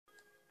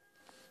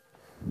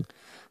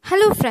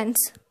Hello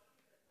friends,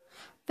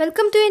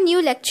 welcome to a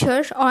new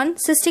lecture on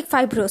cystic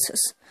fibrosis.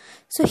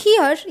 So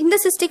here in the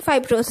cystic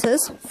fibrosis,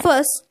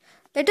 first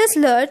let us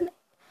learn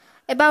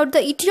about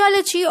the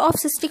etiology of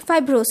cystic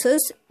fibrosis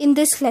in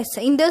this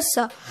lesson, in this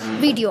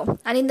video,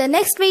 and in the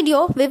next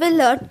video we will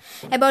learn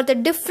about the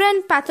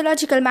different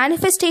pathological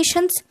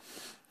manifestations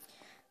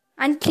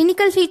and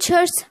clinical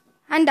features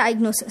and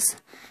diagnosis.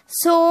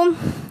 So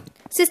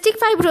cystic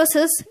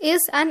fibrosis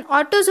is an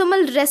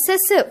autosomal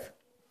recessive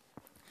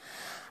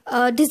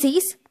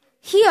disease.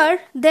 Here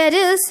there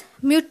is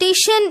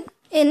mutation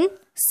in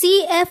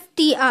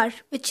CFTR,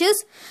 which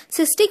is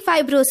cystic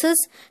fibrosis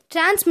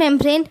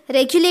transmembrane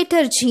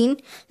regulator gene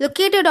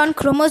located on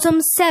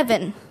chromosome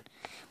 7.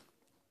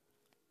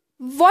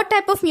 What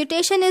type of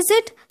mutation is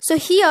it? So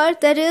here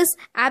there is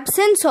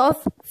absence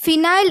of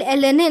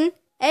phenylalanine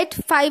at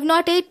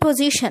 508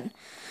 position,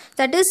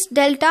 that is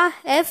delta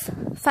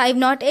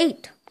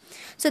F508.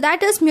 So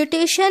that is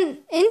mutation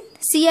in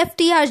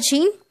CFTR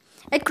gene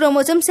at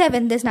chromosome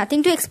 7. There's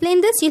nothing to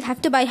explain this. You'll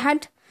have to by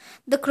hand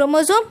the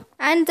chromosome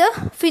and the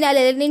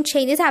phenylalanine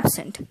chain is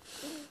absent.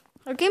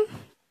 Okay.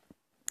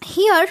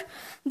 Here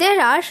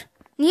there are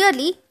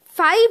nearly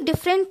 5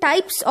 different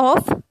types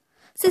of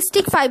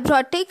cystic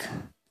fibrotic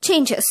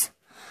changes.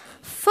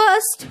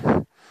 First,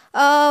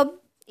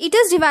 it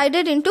is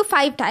divided into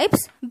 5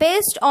 types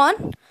based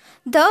on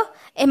the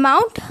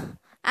amount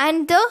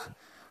and the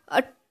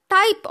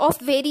type of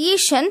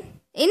variation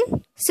in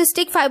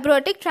cystic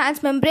fibrotic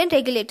transmembrane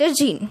regulator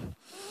gene.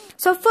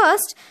 So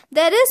first,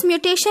 there is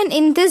mutation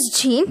in this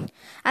gene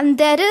and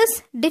there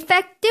is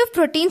defective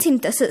protein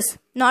synthesis.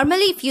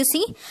 Normally if you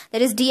see,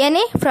 there is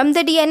DNA, from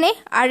the DNA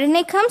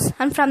RNA comes,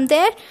 and from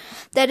there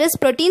is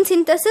protein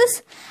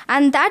synthesis,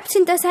 and that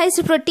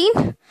synthesized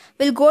protein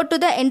will go to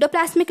the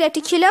endoplasmic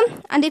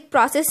reticulum and it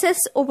processes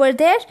over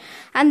there,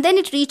 and then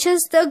it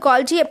reaches the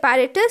Golgi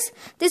apparatus.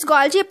 This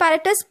Golgi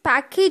apparatus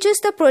packages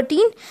the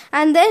protein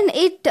and then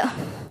it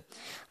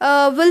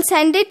will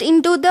send it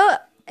into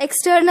the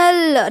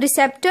external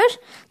receptor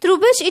through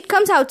which it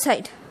comes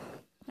outside.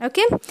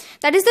 Okay,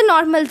 that is the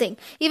normal thing.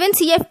 Even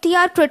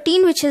CFTR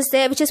protein which is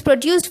there, which is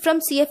produced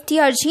from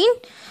CFTR gene,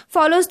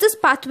 follows this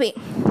pathway.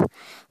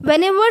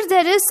 Whenever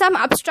there is some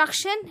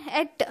obstruction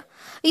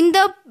in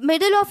the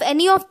middle of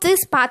any of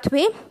this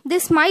pathway,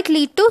 this might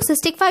lead to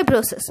cystic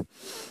fibrosis.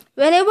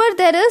 Whenever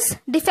there is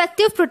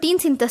defective protein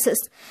synthesis,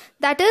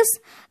 that is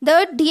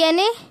the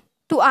DNA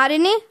to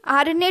RNA,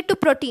 RNA to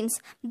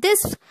proteins, this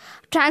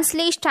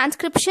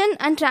transcription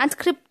and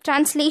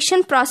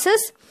translation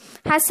process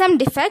has some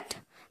defect,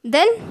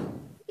 then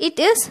it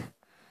is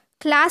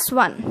class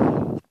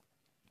 1,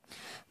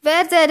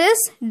 where there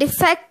is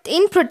defect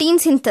in protein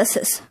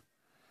synthesis.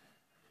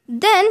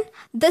 Then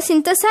the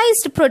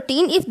synthesized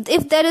protein,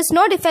 if there is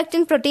no defect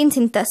in protein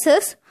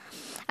synthesis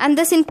and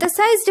the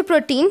synthesized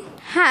protein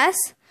has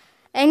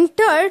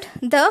entered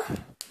the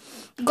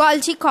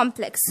Golgi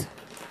complex,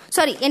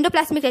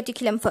 endoplasmic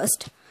reticulum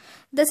first.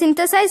 The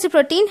synthesized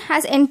protein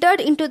has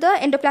entered into the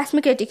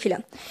endoplasmic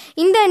reticulum.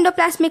 In the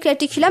endoplasmic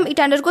reticulum, it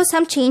undergoes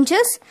some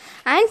changes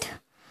and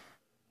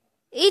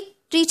it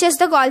reaches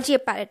the Golgi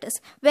apparatus.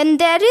 When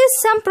there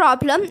is some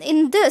problem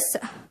in this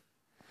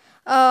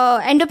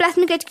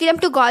endoplasmic reticulum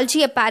to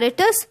Golgi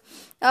apparatus,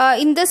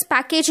 in this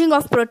packaging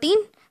of protein,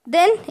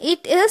 then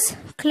it is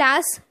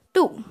class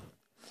 2.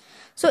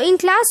 So in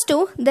class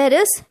 2, there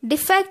is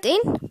defect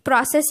in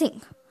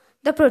processing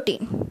the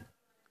protein.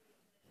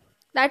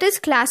 That is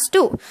class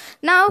 2.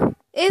 Now,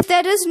 if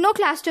there is no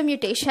class 2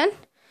 mutation,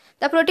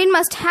 the protein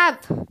must have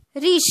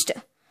reached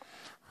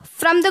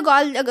the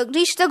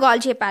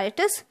Golgi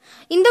apparatus.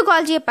 In the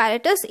Golgi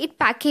apparatus, it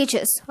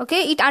packages.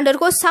 Okay, it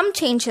undergoes some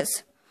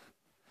changes.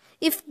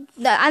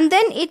 And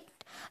then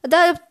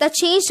the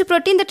changed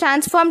protein, the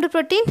transformed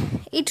protein,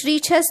 it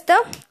reaches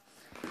the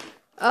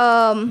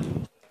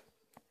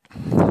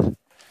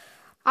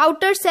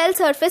outer cell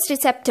surface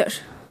receptor.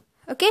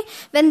 Okay,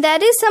 when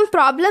there is some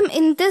problem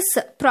in this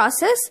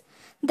process,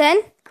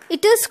 then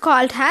it is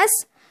called as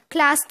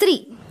class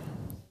 3.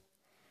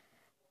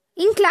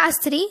 In class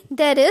 3,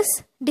 there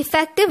is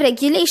defective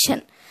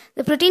regulation.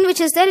 The protein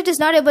which is there, it is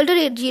not able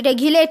to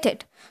regulate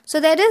it. So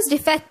there is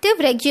defective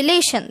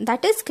regulation,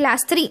 that is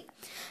class 3.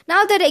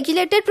 Now the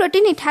regulated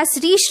protein, it has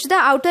reached the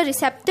outer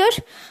receptor,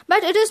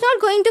 but it is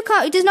not going to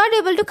come, it is not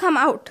able to come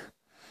out.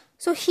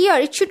 So here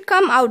it should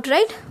come out,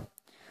 right?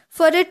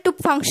 For it to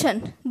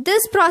function.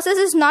 This process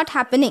is not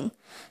happening.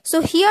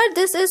 So here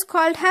this is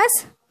called as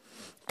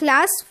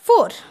class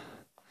 4,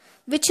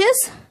 which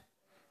is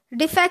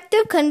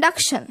defective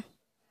conduction.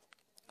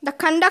 The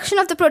conduction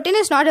of the protein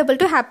is not able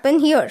to happen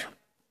here.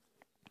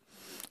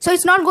 So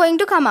it's not going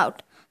to come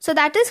out. So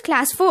that is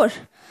class 4.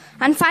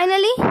 And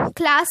finally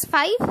class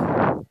 5,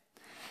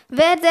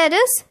 where there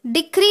is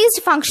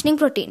decreased functioning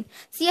protein.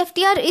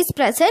 CFTR is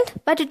present,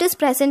 but it is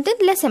present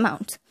in less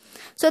amounts.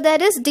 So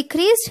there is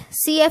decreased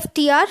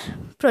CFTR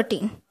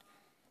protein.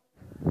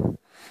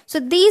 So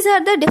these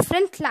are the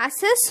different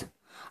classes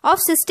of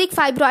cystic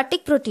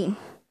fibrotic protein.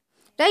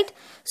 Right?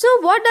 So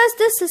what does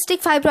this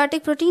cystic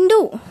fibrotic protein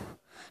do?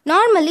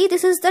 Normally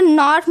this is the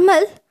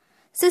normal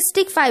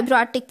cystic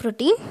fibrotic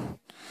protein.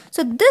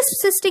 So this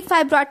cystic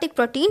fibrotic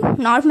protein,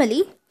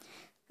 normally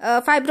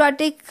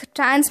fibrotic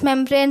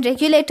transmembrane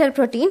regulator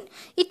protein,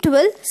 it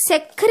will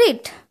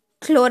secrete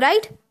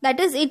chloride. That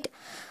is,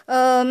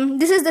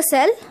 this is the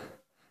cell.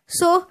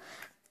 So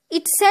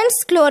it sends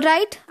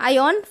chloride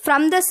ion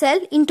from the cell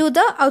into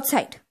the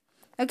outside.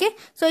 Okay,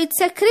 so it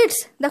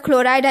secretes the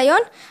chloride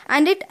ion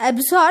and it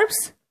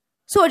absorbs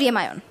sodium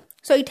ion.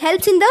 So it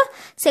helps in the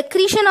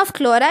secretion of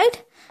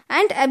chloride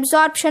and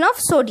absorption of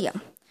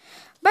sodium.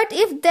 But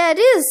if there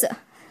is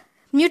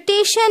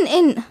mutation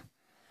in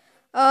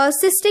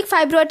cystic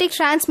fibrotic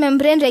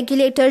transmembrane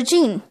regulator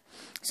gene,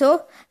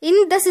 so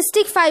in the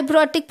cystic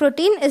fibrotic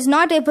protein is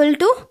not able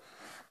to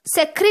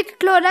secrete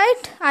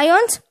chloride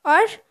ions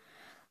or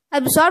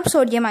absorb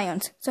sodium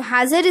ions. So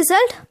as a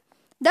result,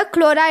 the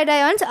chloride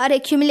ions are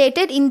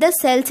accumulated in the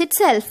cells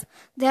itself.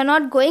 They are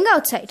not going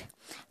outside.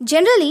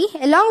 Generally,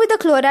 along with the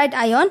chloride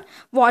ion,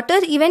 water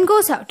even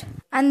goes out.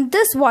 And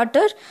this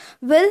water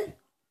will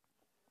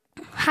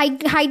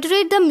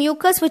hydrate the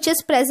mucus which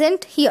is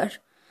present here.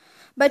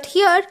 But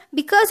here,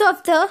 because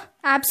of the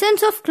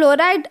absence of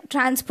chloride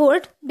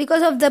transport,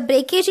 because of the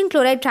breakage in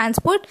chloride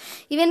transport,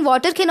 even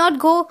water cannot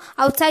go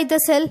outside the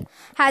cell.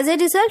 As a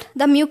result,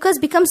 the mucus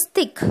becomes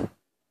thick,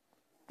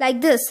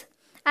 like this.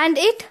 And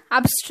it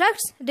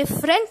obstructs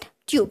different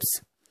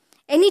tubes.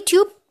 Any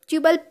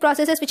tubal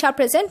processes which are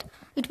present,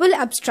 it will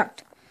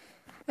obstruct.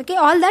 Okay,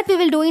 all that we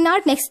will do in our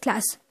next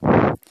class.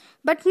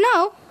 But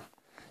now,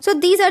 so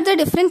these are the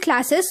different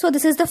classes. So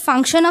this is the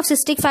function of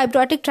cystic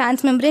fibrotic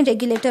transmembrane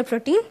regulator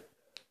protein.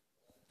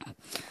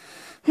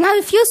 Now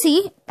if you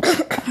see,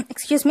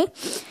 excuse me,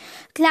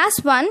 class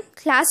 1,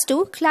 class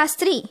 2, class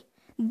 3.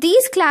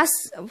 These class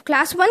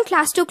 1,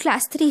 class 2,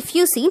 class 3, if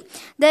you see,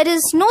 there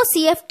is no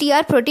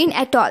CFTR protein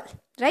at all.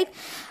 Right?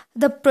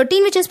 The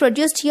protein which is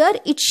produced here,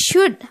 it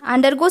should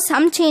undergo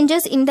some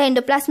changes in the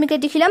endoplasmic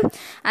reticulum,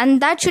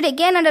 and that should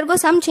again undergo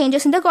some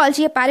changes in the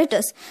Golgi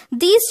apparatus.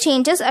 These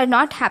changes are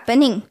not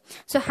happening.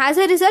 So as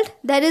a result,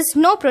 there is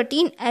no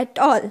protein at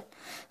all.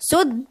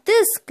 So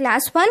this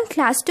class 1,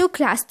 class 2,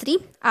 class 3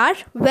 are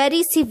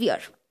very severe.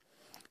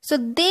 So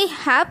they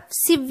have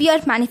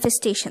severe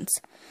manifestations.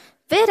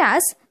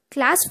 Whereas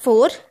class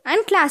 4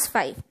 and class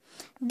 5,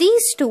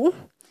 these two,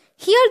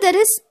 here there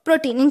is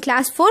protein. In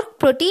class 4,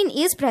 protein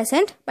is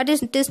present, but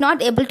it is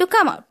not able to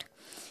come out.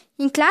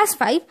 In class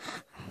 5,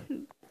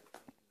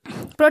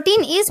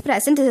 protein is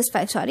present. This is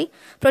 5, sorry.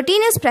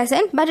 Protein is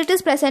present, but it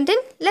is present in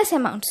less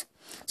amounts.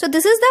 So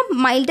this is the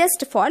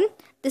mildest form.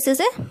 This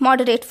is a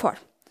moderate form.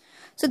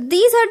 So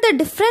these are the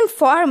different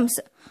forms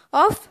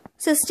of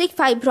cystic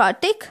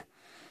fibrotic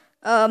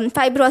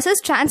fibrosis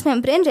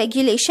transmembrane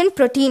regulation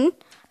protein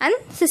and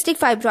cystic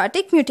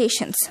fibrotic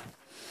mutations.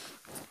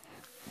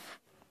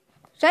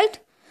 Right?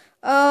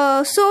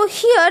 So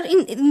here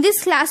in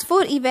this class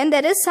 4 even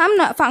there is some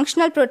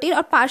functional protein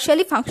or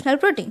partially functional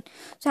protein.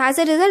 So as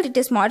a result it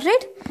is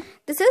moderate.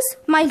 This is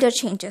milder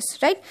changes,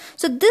 right?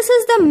 So this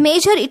is the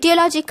major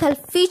etiological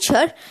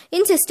feature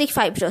in cystic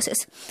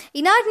fibrosis.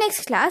 In our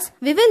next class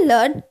we will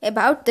learn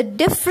about the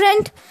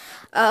different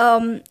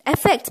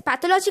effects,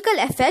 pathological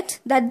effects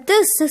that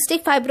this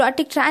cystic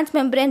fibrotic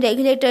transmembrane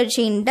regulator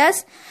gene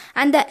does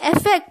and the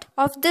effect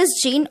of this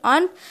gene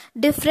on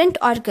different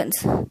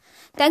organs.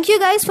 Thank you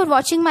guys for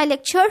watching my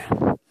lecture.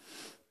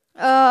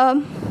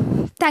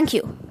 Thank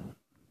you.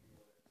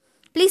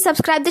 Please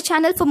subscribe the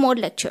channel for more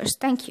lectures.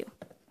 Thank you.